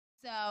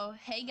So,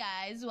 hey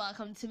guys,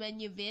 welcome to my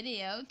new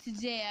video.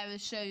 Today I will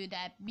show you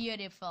that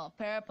beautiful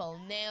purple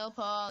nail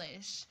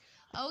polish.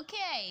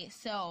 Okay,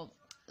 so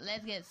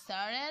let's get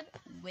started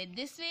with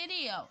this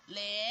video.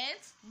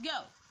 Let's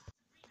go!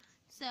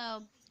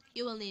 So,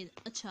 you will need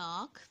a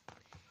chalk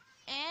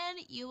and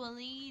you will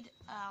need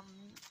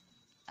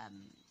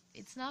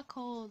it's not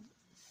called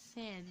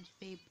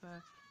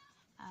sandpaper.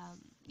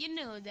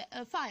 The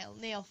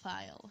nail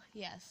file,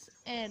 yes,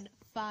 and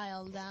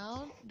file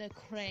down the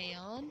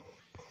crayon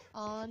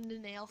on the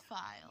nail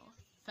file.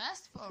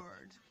 Fast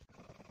forward.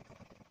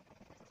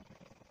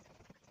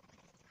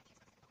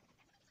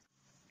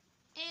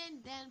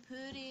 And then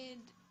put it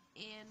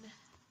in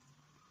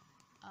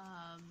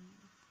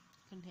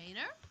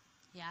container,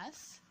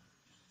 yes,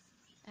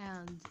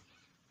 and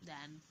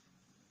then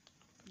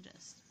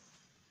just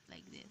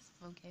like this,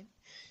 okay.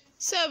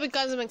 So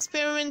because I'm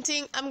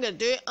experimenting, I'm gonna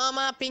do it on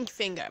my pinky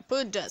finger.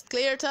 Put just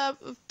clear top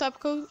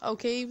coat,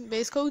 okay,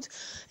 base coat,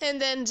 and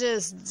then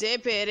just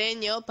dip it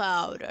in your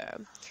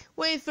powder.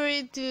 Wait for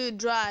it to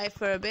dry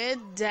for a bit,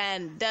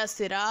 then dust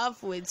it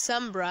off with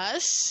some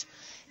brush,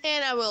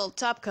 and I will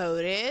top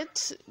coat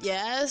it.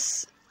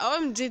 Yes.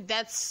 OMG,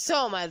 that's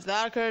so much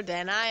darker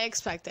than I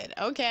expected.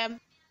 Okay.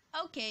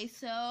 Okay,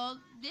 so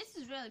this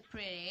is really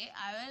pretty.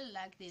 I really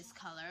like this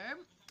color.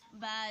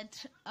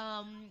 But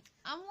I'm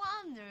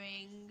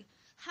wondering,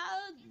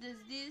 how does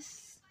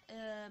this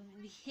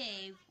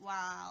behave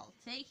while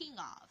taking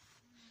off?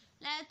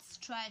 Let's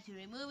try to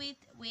remove it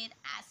with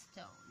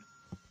acetone.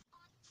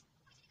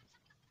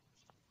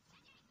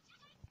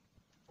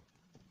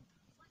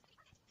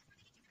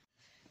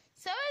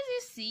 So as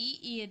you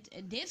see,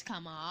 it did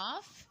come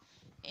off,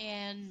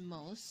 and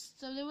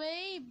most of the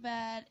way,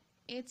 but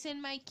it's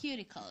in my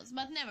cuticles,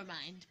 but never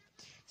mind.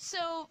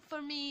 So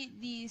for me,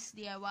 this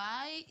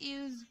DIY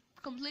is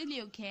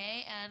completely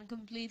okay and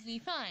completely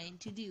fine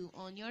to do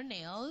on your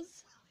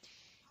nails.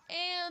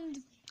 And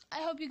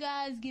I hope you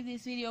guys give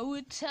this video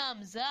a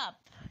thumbs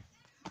up,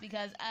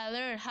 because I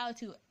learned how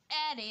to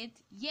edit,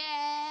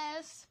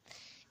 yes.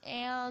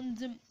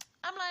 And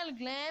I'm Lila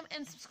Glam,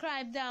 and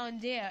subscribe down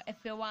there if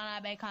you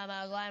wanna become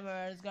a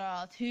glamorous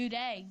girl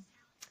today.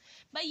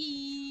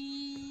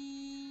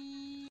 Bye.